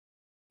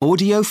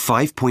Audio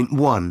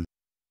 5.1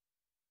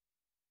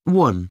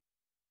 1.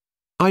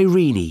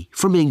 Irene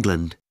from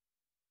England.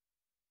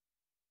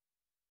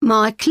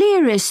 My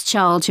clearest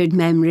childhood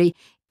memory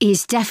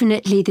is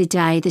definitely the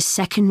day the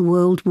Second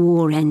World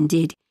War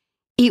ended.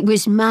 It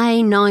was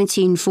May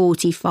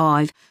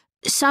 1945,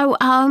 so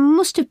I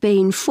must have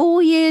been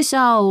 4 years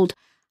old.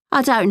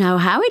 I don't know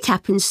how it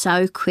happened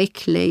so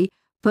quickly,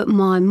 but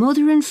my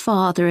mother and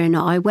father and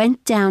I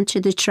went down to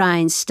the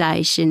train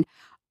station,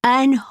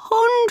 and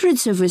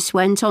hundreds of us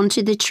went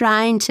onto the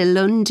train to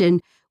London,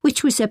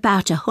 which was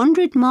about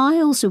 100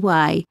 miles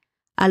away,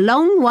 a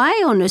long way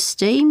on a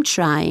steam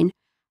train,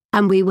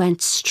 and we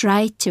went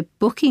straight to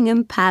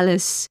Buckingham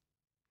Palace.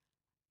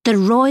 The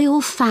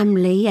royal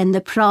family and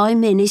the Prime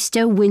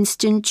Minister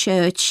Winston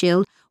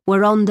Churchill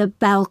were on the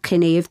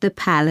balcony of the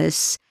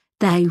palace.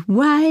 They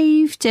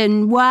waved,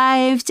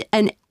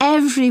 and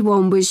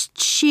everyone was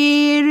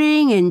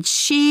cheering and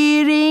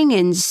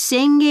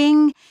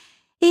singing.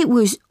 It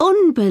was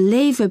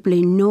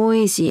unbelievably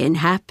noisy and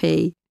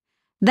happy.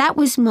 That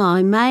was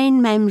my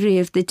main memory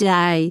of the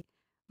day.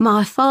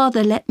 My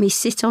father let me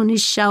sit on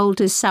his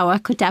shoulders so I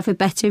could have a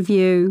better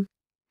view.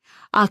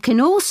 I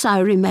can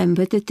also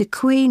remember that the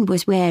Queen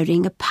was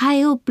wearing a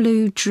pale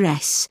blue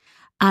dress,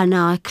 and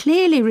I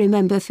clearly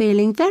remember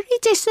feeling very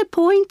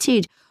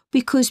disappointed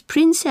because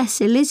Princess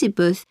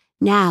Elizabeth,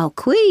 now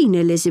Queen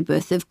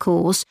Elizabeth of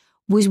course,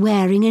 was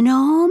wearing an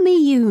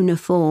army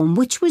uniform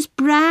which was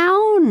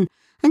brown,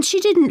 and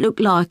she didn't look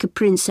like a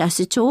princess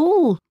at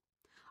all.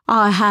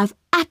 I have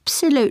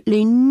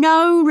absolutely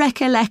no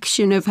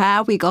recollection of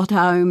how we got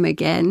home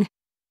again.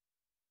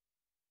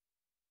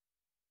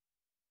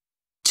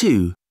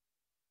 2.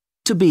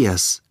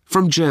 Tobias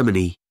from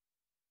Germany.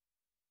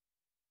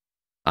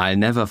 I'll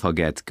never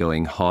forget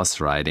going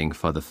horse riding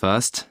for the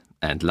first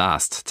and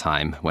last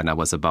time when I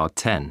was about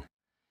 10.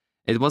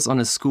 It was on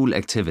a school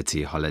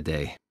activity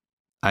holiday.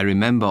 I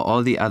remember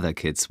all the other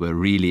kids were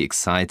really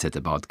excited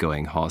about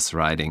going horse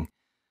riding.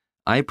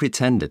 I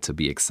pretended to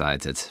be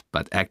excited,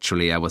 but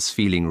actually I was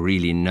feeling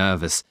really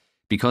nervous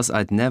because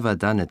I'd never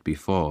done it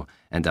before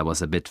and I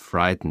was a bit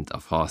frightened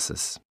of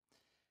horses.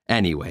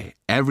 Anyway,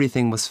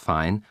 everything was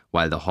fine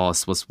while the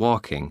horse was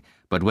walking,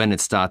 but when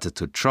it started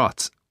to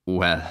trot,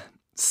 well,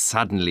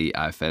 suddenly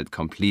I felt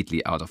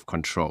completely out of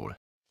control.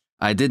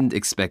 I didn't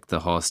expect the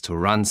horse to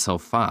run so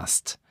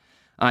fast.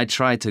 I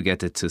tried to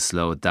get it to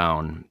slow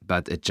down,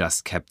 but it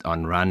just kept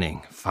on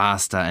running,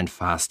 faster and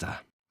faster.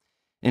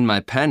 In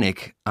my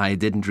panic, I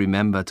didn't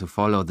remember to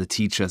follow the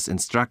teacher's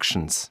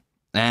instructions.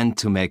 And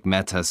to make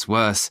matters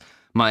worse,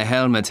 my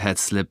helmet had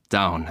slipped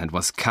down and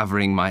was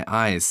covering my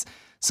eyes,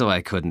 so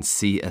I couldn't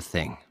see a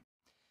thing.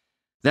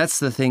 That's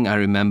the thing I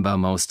remember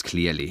most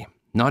clearly,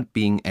 not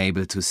being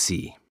able to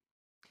see.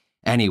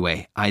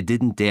 Anyway, I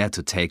didn't dare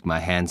to take my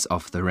hands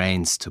off the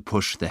reins to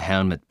push the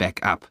helmet back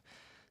up.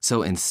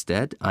 So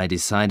instead, I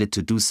decided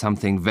to do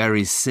something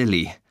very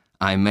silly.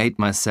 I made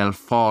myself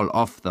fall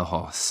off the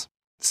horse.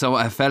 So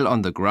I fell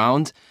on the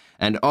ground,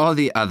 and all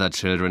the other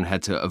children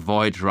had to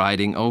avoid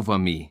riding over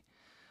me.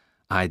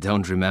 I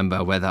don't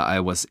remember whether I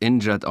was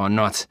injured or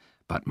not,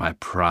 but my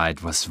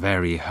pride was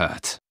very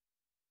hurt.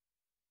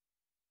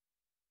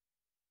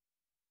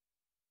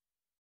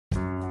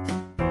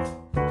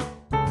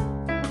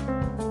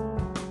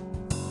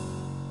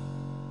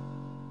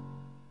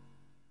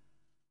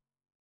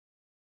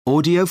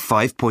 Audio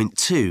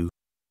 5.2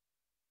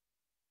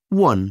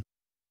 1.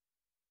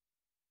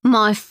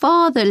 My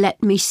father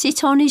let me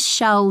sit on his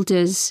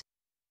shoulders.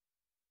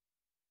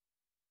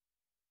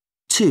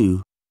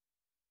 2.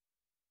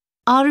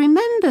 I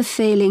remember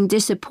feeling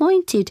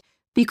disappointed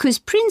because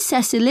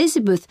Princess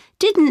Elizabeth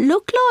didn't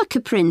look like a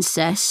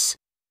princess.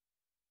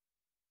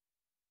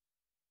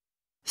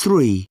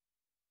 3.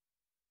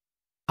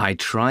 I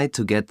tried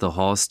to get the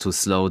horse to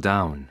slow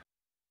down.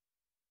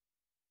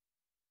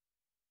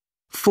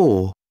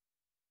 4.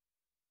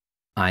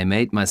 I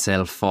made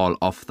myself fall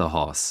off the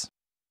horse.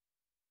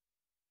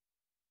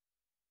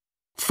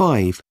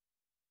 5.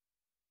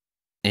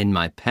 In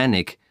my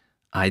panic,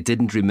 I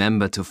didn't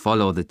remember to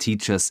follow the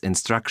teacher's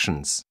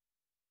instructions.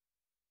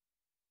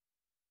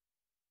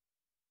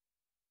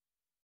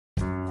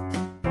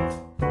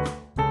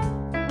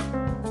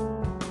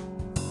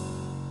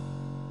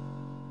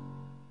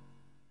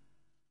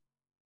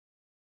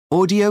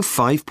 Audio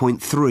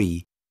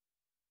 5.3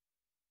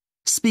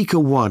 Speaker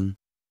 1.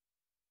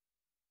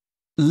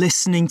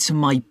 Listening to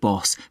my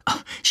boss,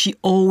 she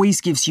always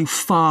gives you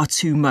far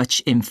too much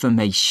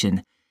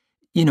information.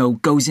 You know,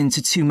 goes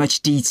into too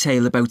much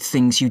detail about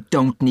things you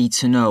don't need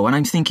to know. And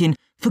I'm thinking,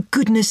 for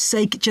goodness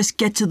sake, just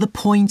get to the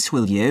point,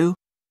 will you?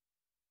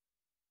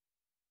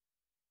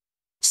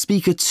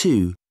 Speaker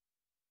 2.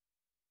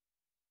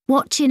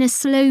 Watching a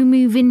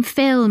slow-moving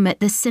film at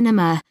the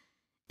cinema.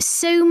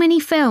 So many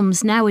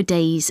films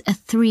nowadays are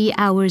 3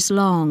 hours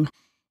long.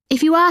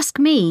 If you ask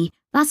me,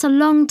 that's a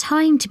long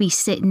time to be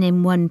sitting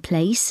in one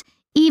place,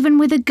 even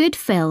with a good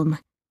film.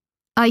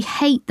 I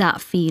hate that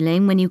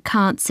feeling when you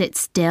can't sit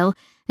still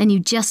and you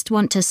just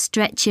want to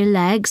stretch your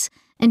legs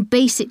and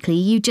basically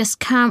you just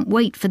can't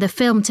wait for the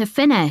film to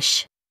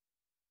finish.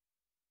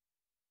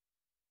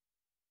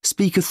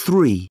 Speaker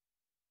 3.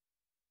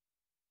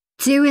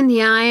 Doing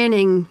the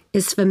ironing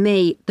is for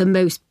me the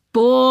most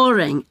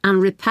boring and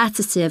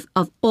repetitive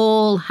of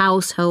all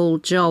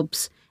household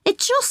jobs. It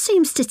just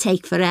seems to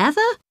take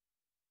forever.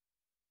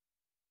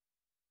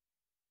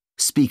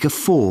 Speaker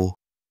 4.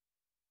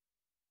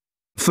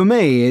 For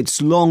me,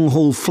 it's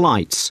long-haul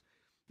flights.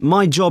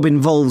 My job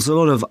involves a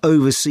lot of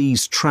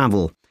overseas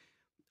travel.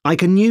 I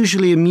can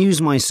usually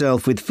amuse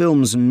myself with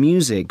films and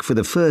music for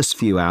the first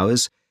few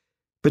hours,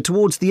 but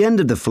towards the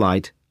end of the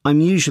flight, I'm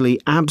usually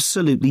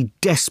absolutely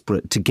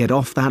desperate to get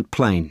off that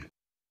plane.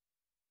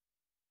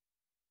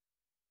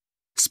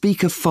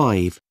 Speaker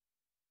 5.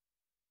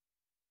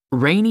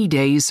 Rainy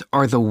days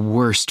are the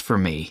worst for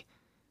me.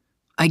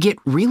 I get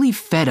really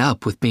fed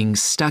up with being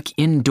stuck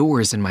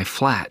indoors in my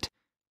flat.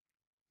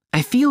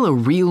 I feel a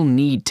real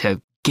need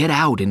to get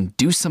out and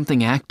do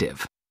something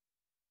active.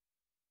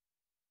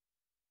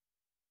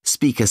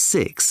 Speaker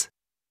 6.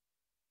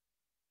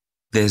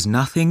 There's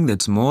nothing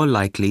that's more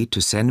likely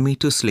to send me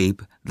to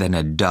sleep than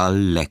a dull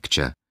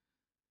lecture.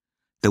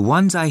 The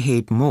ones I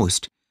hate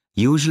most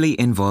usually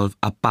involve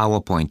a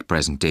PowerPoint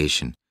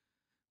presentation,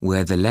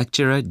 where the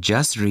lecturer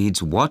just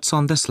reads what's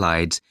on the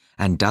slides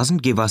and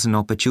doesn't give us an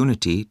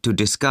opportunity to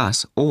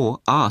discuss or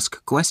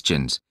ask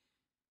questions.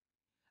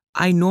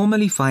 I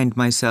normally find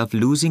myself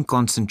losing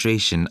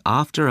concentration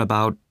after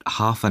about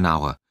half an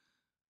hour.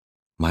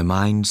 My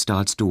mind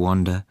starts to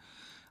wander,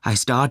 I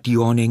start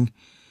yawning,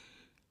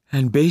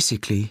 and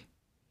basically,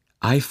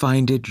 I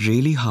find it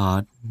really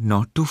hard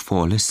not to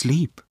fall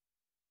asleep.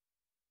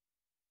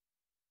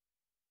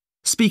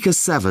 Speaker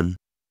 7.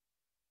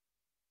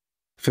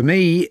 For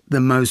me,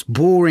 the most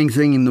boring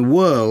thing in the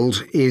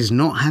world is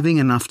not having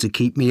enough to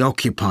keep me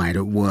occupied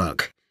at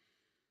work.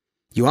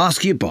 You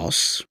ask your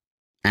boss,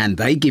 and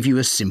they give you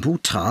a simple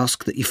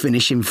task that you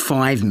finish in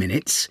 5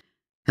 minutes,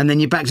 and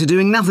then you're back to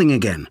doing nothing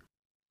again.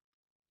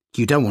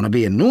 You don't want to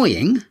be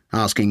annoying,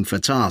 asking for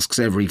tasks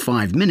every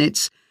 5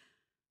 minutes,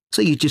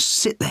 so you just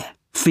sit there,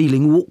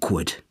 feeling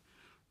awkward.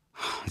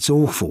 It's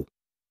awful.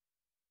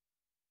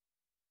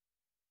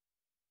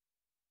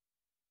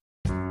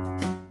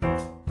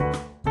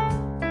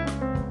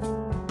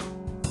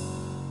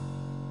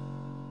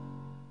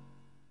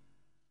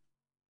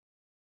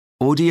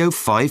 Audio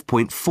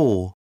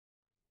 5.4.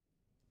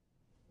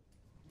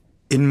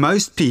 In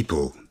most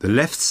people, the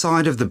left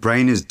side of the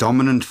brain is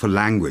dominant for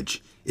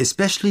language,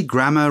 especially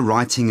grammar,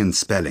 writing and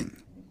spelling.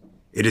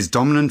 It is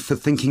dominant for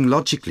thinking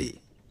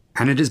logically,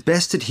 and it is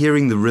best at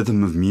hearing the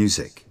rhythm of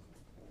music.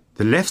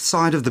 The left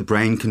side of the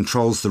brain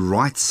controls the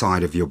right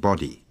side of your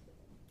body.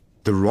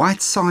 The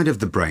right side of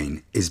the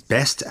brain is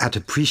best at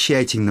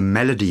appreciating the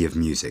melody of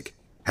music,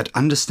 at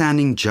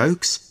understanding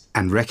jokes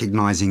and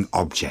recognizing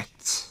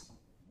objects.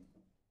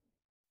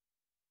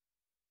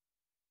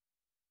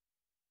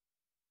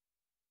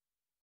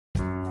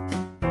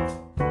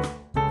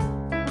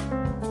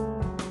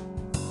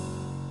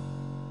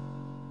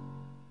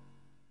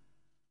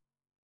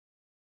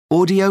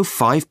 Audio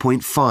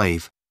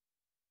 5.5.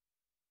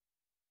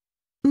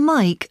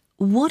 Mike,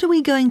 what are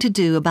we going to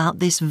do about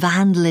this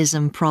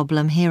vandalism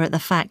problem here at the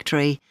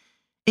factory?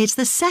 It's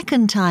the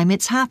second time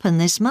it's happened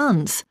this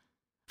month.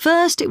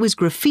 First it was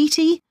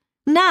graffiti,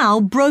 now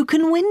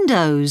broken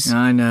windows.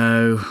 I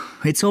know.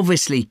 It's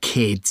obviously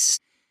kids.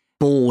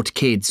 Bored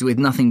kids with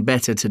nothing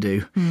better to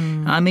do.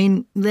 I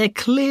mean, they're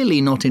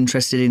clearly not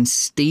interested in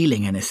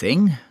stealing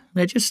anything.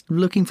 They're just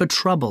looking for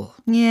trouble.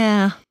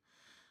 Yeah.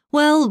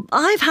 Well,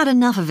 I've had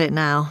enough of it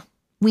now.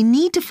 We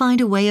need to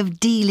find a way of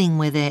dealing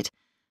with it.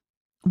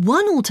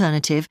 One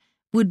alternative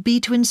would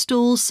be to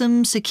install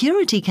some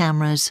security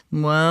cameras.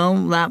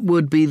 Well, that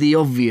would be the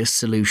obvious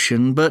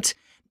solution, but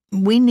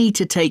we need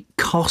to take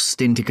cost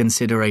into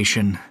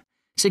consideration.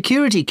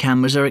 Security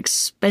cameras are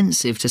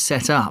expensive to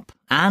set up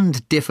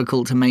and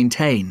difficult to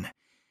maintain.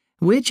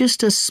 We're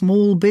just a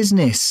small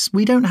business.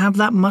 We don't have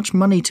that much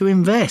money to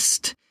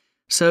invest.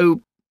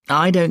 So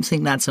I don't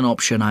think that's an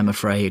option, I'm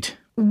afraid.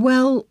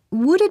 Well,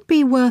 would it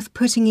be worth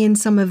putting in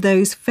some of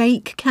those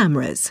fake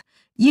cameras?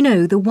 You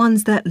know, the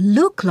ones that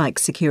look like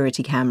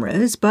security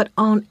cameras but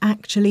aren't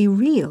actually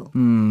real.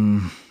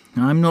 I'm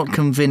not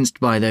convinced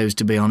by those,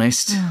 to be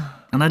honest.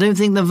 And I don't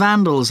think the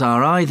vandals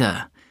are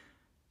either.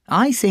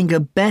 I think a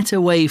better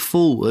way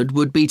forward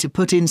would be to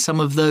put in some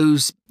of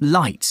those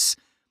lights,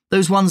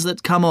 those ones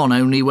that come on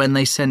only when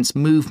they sense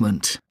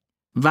movement.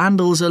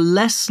 Vandals are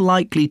less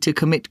likely to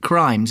commit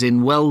crimes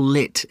in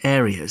well-lit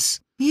areas.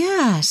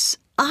 Yes,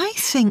 I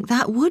think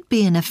that would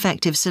be an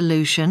effective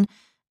solution,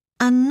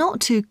 and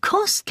not too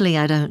costly,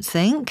 I don't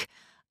think.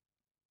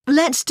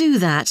 Let's do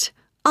that.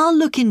 I'll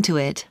look into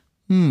it.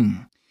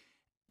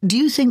 Do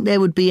you think there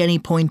would be any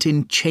point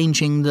in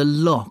changing the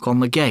lock on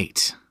the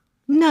gate?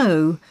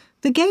 No,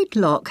 the gate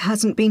lock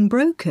hasn't been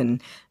broken.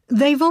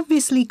 They've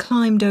obviously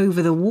climbed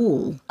over the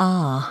wall.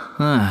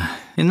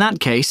 In that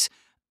case,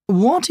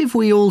 what if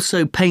we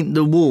also paint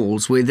the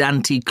walls with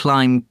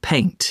anti-climb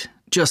paint,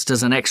 just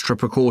as an extra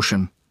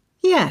precaution?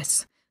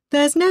 Yes,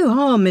 there's no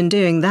harm in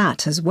doing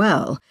that as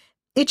well.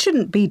 It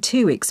shouldn't be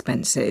too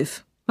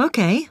expensive.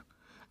 OK.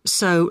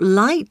 So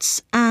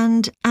lights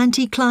and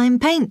anti-climb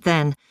paint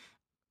then.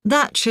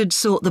 That should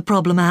sort the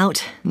problem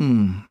out.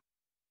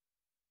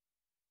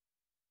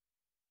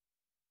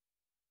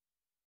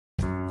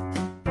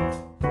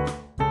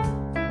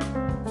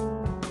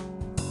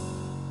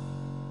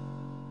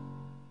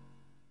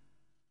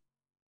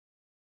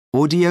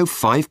 Audio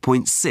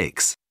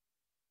 5.6.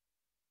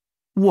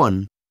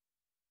 1,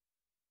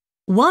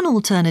 One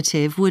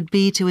alternative would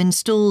be to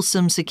install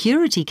some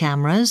security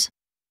cameras.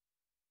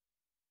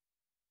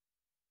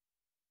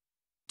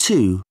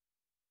 2,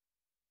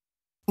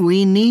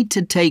 We need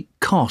to take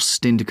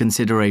cost into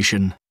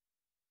consideration.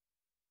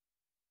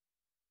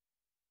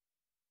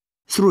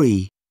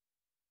 3,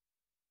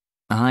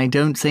 I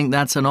don't think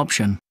that's an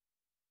option.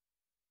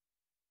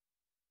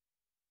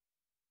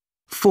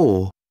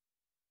 4,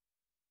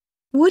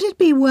 Would it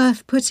be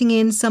worth putting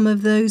in some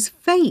of those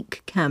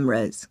fake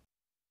cameras?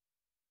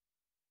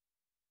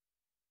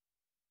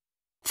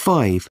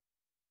 5,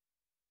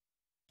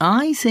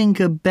 I think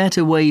a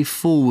better way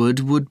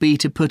forward would be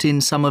to put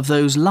in some of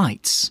those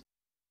lights.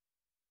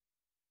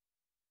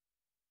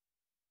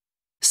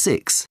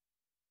 6,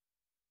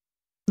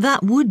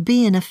 That would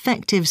be an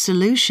effective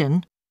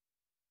solution.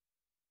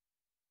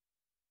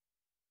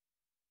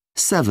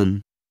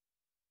 7,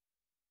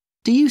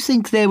 Do you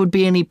think there would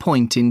be any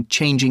point in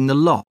changing the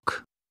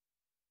lock?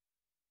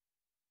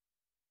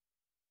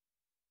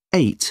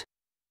 8,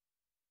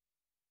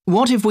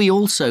 What if we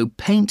also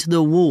paint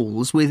the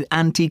walls with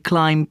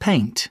anti-climb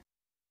paint?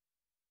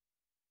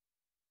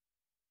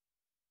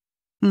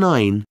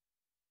 9,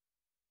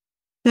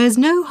 There's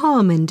no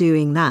harm in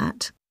doing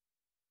that.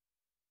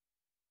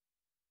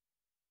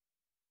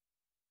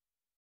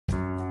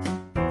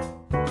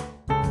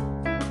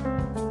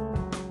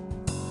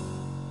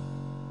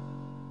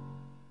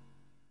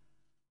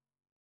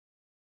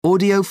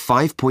 Audio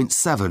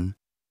 5.7.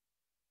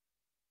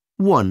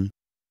 1,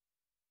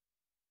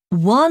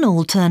 One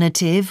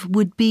alternative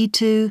would be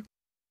to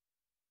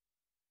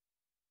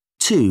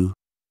 2,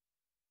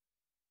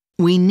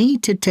 We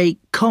need to take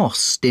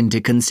cost into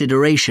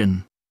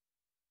consideration.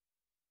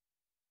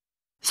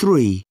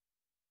 3,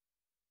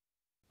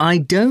 I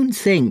don't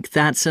think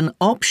that's an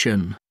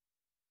option.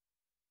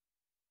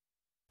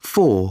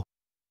 4,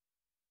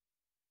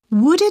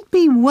 Would it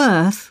be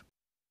worth?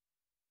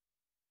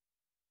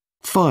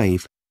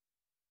 5,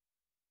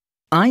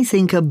 I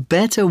think a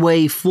better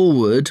way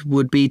forward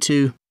would be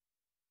to...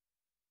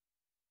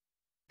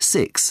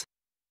 6,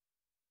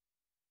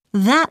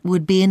 That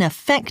would be an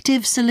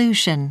effective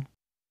solution.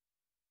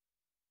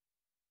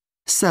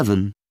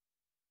 7,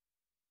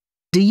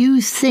 Do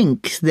you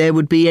think there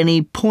would be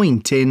any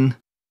point in...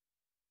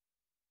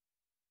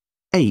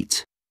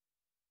 8,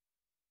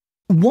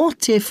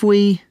 What if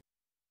we...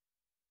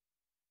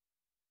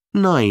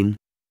 9,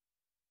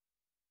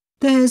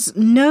 There's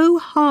no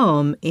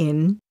harm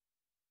in.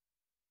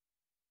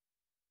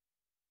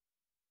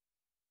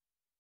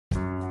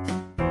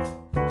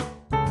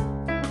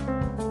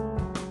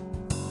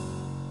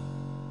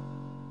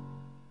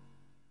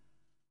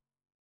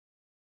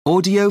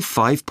 Audio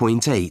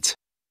 5.8.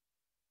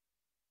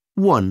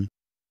 1,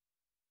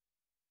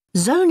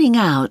 Zoning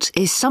out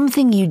is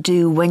something you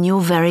do when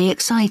you're very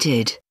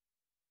excited.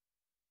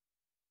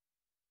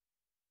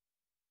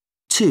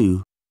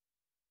 2,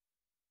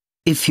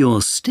 If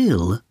you're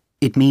still,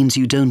 it means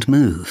you don't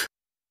move.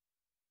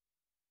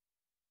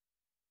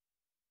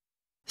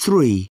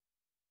 3,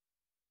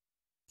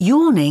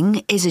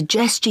 Yawning is a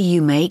gesture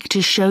you make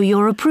to show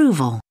your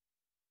approval.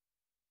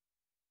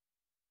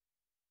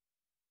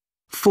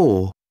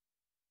 4,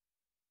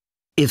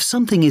 If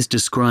something is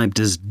described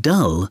as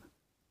dull,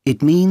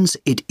 it means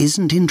it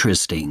isn't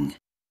interesting.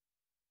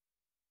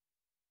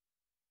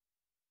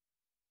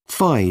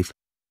 5,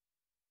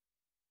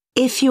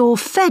 If you're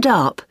fed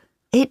up,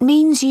 it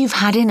means you've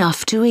had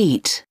enough to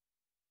eat.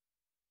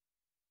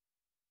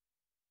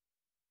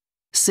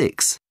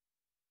 6,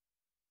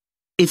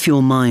 If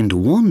your mind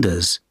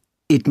wanders,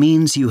 it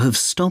means you have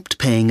stopped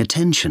paying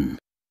attention.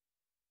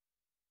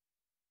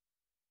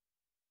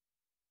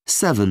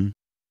 7,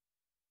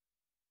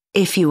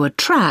 If you are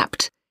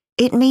trapped,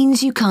 it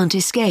means you can't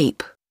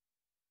escape.